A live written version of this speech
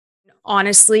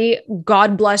honestly,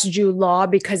 God bless Jude Law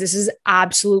because this is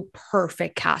absolute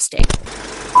perfect casting.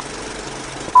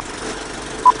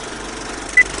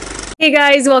 Hey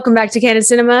guys, welcome back to Canon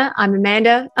Cinema. I'm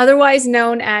Amanda, otherwise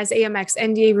known as AMX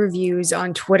NDA Reviews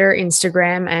on Twitter,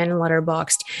 Instagram, and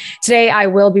Letterboxd. Today, I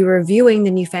will be reviewing the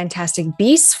new Fantastic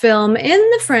Beasts film in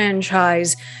the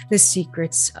franchise, The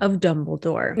Secrets of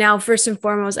Dumbledore. Now, first and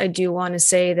foremost, I do want to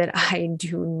say that I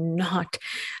do not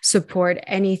support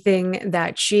anything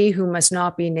that she, who must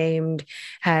not be named,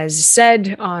 has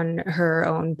said on her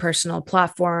own personal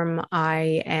platform.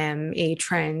 I am a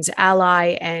trans ally,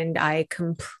 and I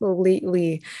completely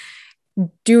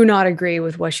do not agree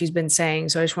with what she's been saying.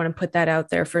 So I just want to put that out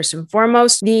there first and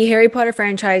foremost. The Harry Potter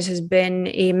franchise has been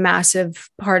a massive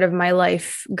part of my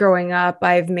life growing up.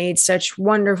 I've made such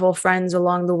wonderful friends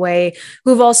along the way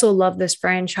who've also loved this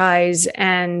franchise.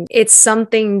 And it's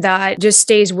something that just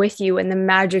stays with you and the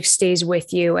magic stays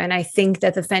with you. And I think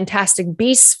that the Fantastic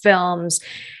Beasts films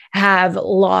have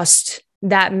lost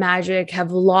that magic,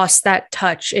 have lost that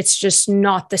touch. It's just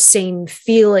not the same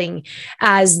feeling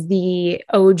as the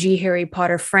OG Harry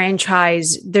Potter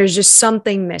franchise. There's just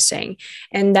something missing.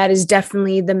 And that is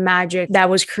definitely the magic that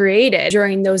was created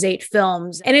during those 8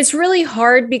 films. And it's really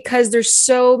hard because there's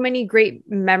so many great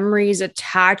memories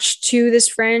attached to this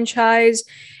franchise.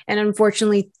 And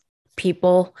unfortunately,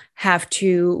 people have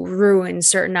to ruin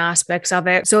certain aspects of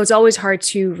it. So it's always hard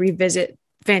to revisit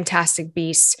Fantastic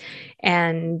Beasts,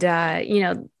 and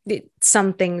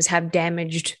some things have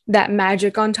damaged that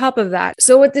magic on top of that.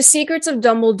 So with The Secrets of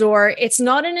Dumbledore, it's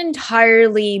not an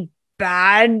entirely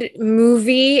bad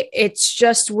movie. It's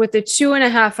just with a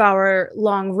 2.5-hour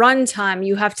long runtime,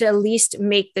 you have to at least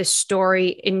make the story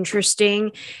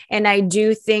interesting. And I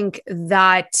do think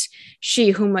that she,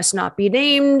 who must not be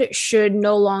named, should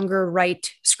no longer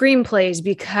write screenplays,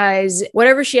 because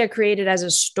whatever she had created as a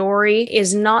story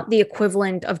is not the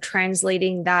equivalent of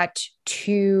translating that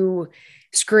to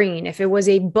screen. If it was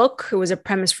a book, it was a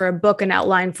premise for a book, an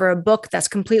outline for a book, that's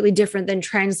completely different than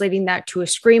translating that to a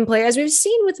screenplay, as we've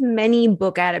seen with many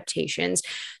book adaptations.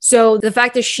 So the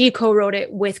fact that she co-wrote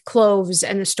it with Cloves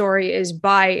and the story is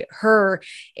by her,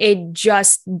 it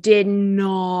just did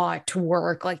not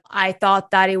work. Like, I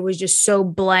thought that it was just so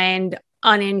bland,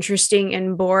 uninteresting,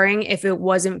 and boring if it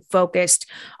wasn't focused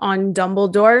on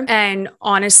Dumbledore. And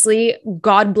honestly,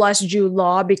 God bless Jude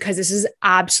Law because this is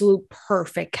absolute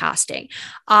perfect casting.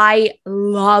 I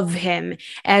love him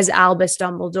as Albus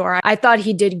Dumbledore. I thought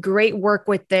he did great work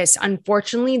with this.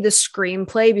 Unfortunately, the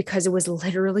screenplay, because it was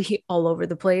literally all over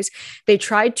the place, they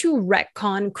tried to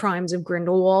retcon Crimes of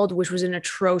Grindelwald, which was an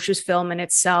atrocious film in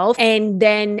itself, and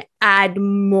then add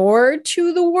more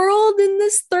to the world in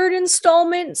this 3rd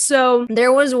installment. So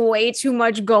there was way too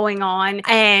much going on,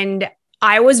 and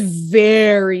I was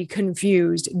very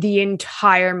confused the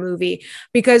entire movie,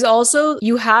 because also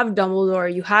you have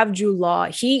Dumbledore, you have Jude Law.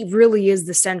 He really is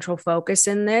the central focus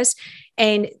in this.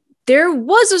 And there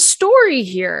was a story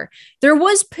here. There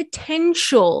was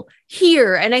potential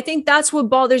here. And I think that's what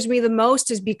bothers me the most,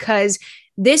 is because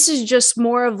this is just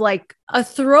more of like a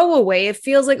throwaway. It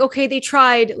feels like, okay, they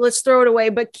tried, let's throw it away,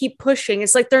 but keep pushing.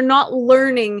 It's like they're not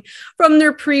learning from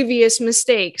their previous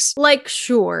mistakes. Like,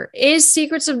 sure, is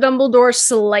Secrets of Dumbledore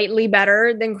slightly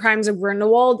better than Crimes of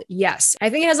Grindelwald? Yes. I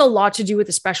think it has a lot to do with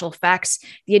the special effects,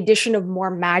 the addition of more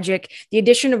magic, the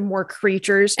addition of more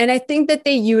creatures. And I think that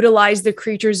they utilize the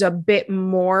creatures a bit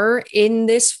more in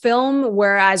this film,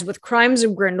 whereas with Crimes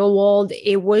of Grindelwald,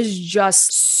 it was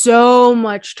just so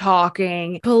much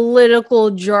talking,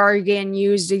 political jargon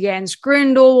used against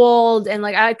Grindelwald, and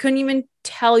like I couldn't even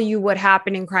tell you what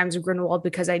happened in Crimes of Grindelwald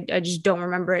because I just don't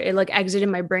remember it. It like exited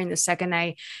my brain the second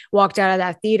I walked out of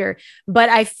that theater. But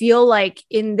I feel like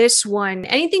in this one,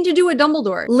 anything to do with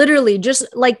Dumbledore, literally just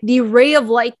like the ray of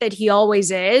light that he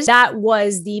always is, that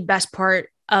was the best part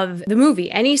of the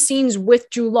movie. Any scenes with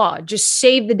Jude Law just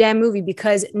save the damn movie,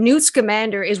 because Newt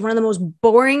Scamander is one of the most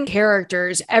boring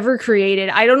characters ever created.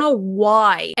 I don't know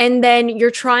why. And then you're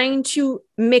trying to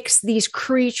mix these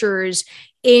creatures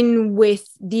in with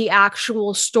the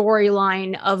actual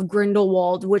storyline of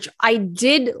Grindelwald, which I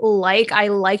did like. I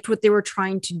liked what they were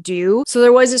trying to do. So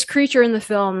there was this creature in the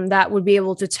film that would be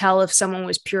able to tell if someone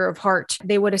was pure of heart.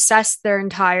 They would assess their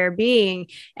entire being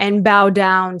and bow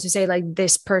down to say, like,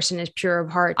 this person is pure of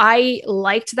heart. I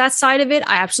liked that side of it.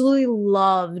 I absolutely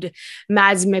loved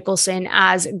Mads Mikkelsen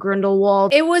as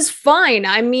Grindelwald. It was fine.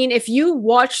 I mean, if you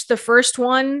watch the first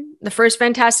one, the first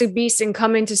Fantastic Beasts, and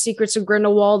come into Secrets of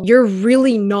Grindelwald, you're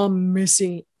really not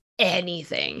missing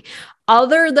anything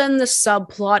other than the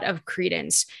subplot of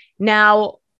Credence.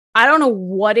 Now, I don't know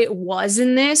what it was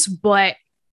in this, but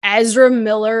Ezra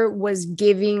Miller was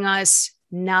giving us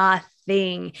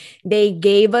nothing. They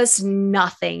gave us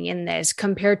nothing in this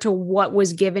compared to what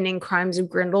was given in Crimes of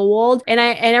Grindelwald. And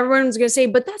everyone's gonna say,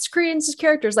 but that's Credence's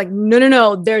character. It's like,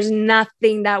 no. There's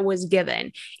nothing that was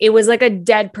given. It was like a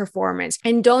dead performance.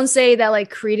 And don't say that like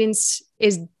Credence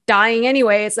is dying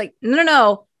anyway. It's like,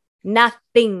 no.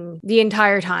 Nothing the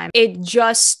entire time. It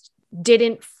just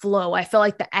didn't flow. I felt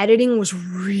like the editing was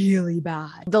really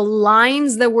bad. The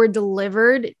lines that were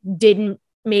delivered didn't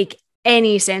make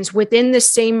any sense. Within the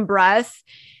same breath,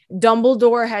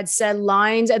 Dumbledore had said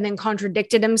lines and then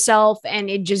contradicted himself, and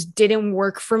it just didn't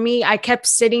work for me. I kept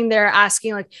sitting there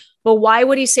asking, like, but why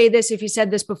would he say this if he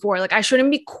said this before? Like, I shouldn't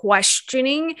be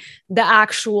questioning the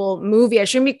actual movie. I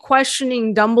shouldn't be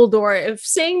questioning Dumbledore if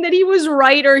saying that he was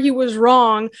right or he was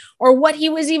wrong or what he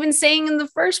was even saying in the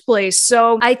first place.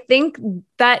 So I think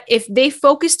that if they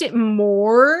focused it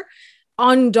more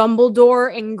on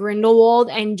Dumbledore and Grindelwald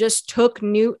and just took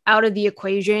Newt out of the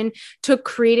equation, took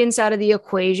Credence out of the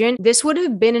equation, this would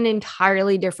have been an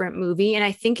entirely different movie. And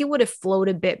I think it would have flowed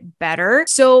a bit better.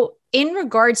 So in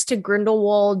regards to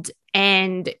Grindelwald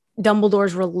and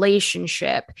Dumbledore's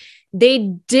relationship,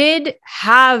 they did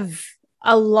have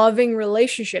a loving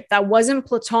relationship that wasn't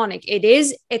platonic. It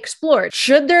is explored.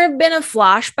 Should there have been a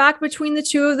flashback between the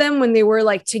two of them when they were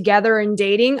like together and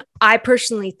dating? I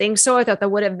personally think so. I thought that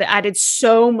would have added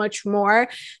so much more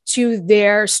to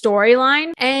their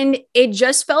storyline, and it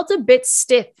just felt a bit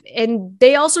stiff. And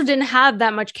they also didn't have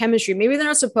that much chemistry. Maybe they're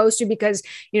not supposed to because,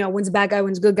 you know, one's a bad guy,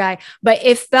 one's a good guy, but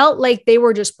it felt like they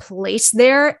were just placed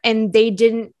there and they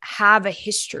didn't have a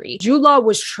history. Jude Law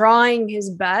was trying his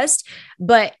best,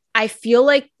 but I feel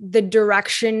like the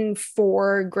direction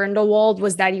for Grindelwald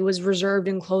was that he was reserved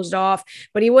and closed off,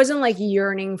 but he wasn't like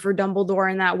yearning for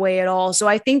Dumbledore in that way at all. So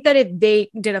I think that if they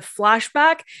did a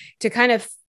flashback to kind of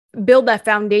build that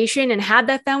foundation and had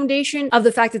that foundation of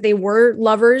the fact that they were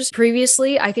lovers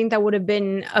previously, I think that would have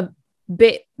been a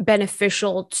bit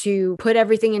beneficial to put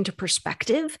everything into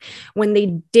perspective when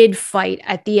they did fight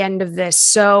at the end of this.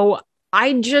 So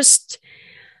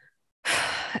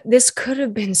this could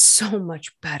have been so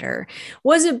much better.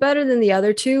 Was it better than the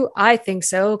other two? I think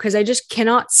so, because I just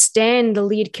cannot stand the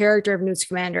lead character of Newt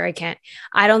Scamander. I can't.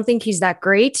 I don't think he's that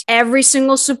great. Every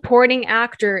single supporting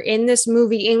actor in this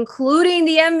movie, including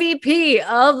the MVP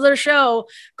of the show,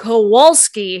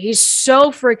 Kowalski, he's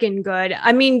so freaking good.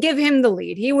 I mean, give him the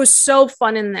lead. He was so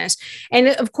fun in this. And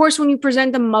of course, when you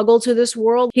present the Muggle to this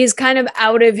world, he's kind of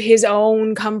out of his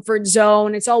own comfort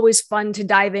zone. It's always fun to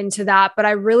dive into that, but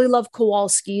I really love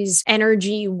Kowalski's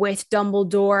energy with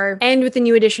Dumbledore, and with the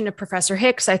new addition of Professor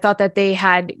Hicks, I thought that they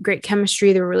had great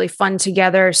chemistry. They were really fun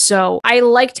together. So I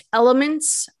liked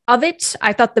elements of it.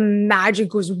 I thought the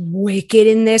magic was wicked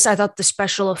in this. I thought the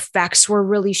special effects were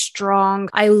really strong.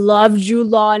 I loved Jude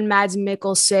Law and Mads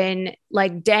Mikkelsen.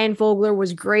 Like, Dan Fogler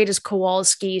was great as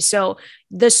Kowalski. So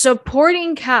the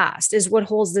supporting cast is what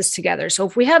holds this together. So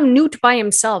if we have Newt by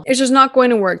himself, it's just not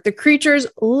going to work. The creatures,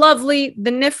 lovely.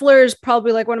 The Niffler is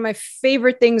probably like one of my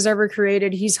favorite things ever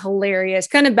created. He's hilarious.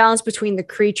 Kind of balance between the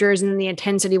creatures and the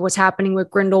intensity of what's happening with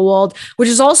Grindelwald, which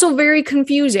is also very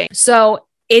confusing. So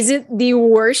is it the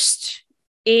worst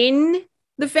in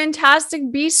the Fantastic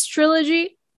Beasts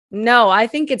trilogy? No, I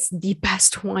think it's the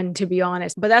best one, to be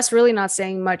honest. But that's really not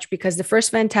saying much because the first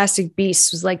Fantastic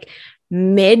Beasts was like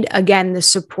mid. Again, the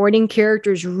supporting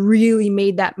characters really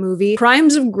made that movie.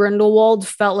 Crimes of Grindelwald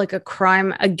felt like a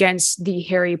crime against the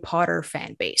Harry Potter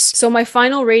fan base. So my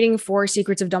final rating for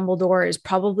Secrets of Dumbledore is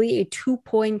probably a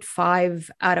 2.5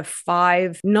 out of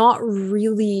 5. Not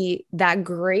really that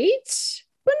great,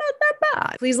 but not that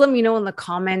bad. Please let me know in the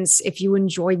comments if you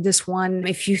enjoyed this one,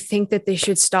 if you think that they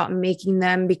should stop making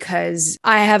them, because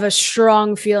I have a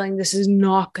strong feeling this is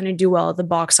not going to do well at the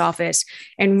box office,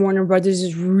 and Warner Brothers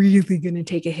is really going to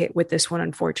take a hit with this one,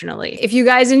 unfortunately. If you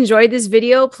guys enjoyed this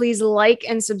video, please like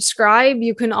and subscribe.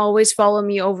 You can always follow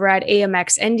me over at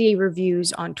AMX NDA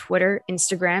Reviews on Twitter,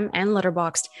 Instagram, and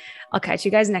Letterboxd. I'll catch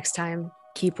you guys next time.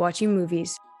 Keep watching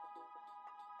movies.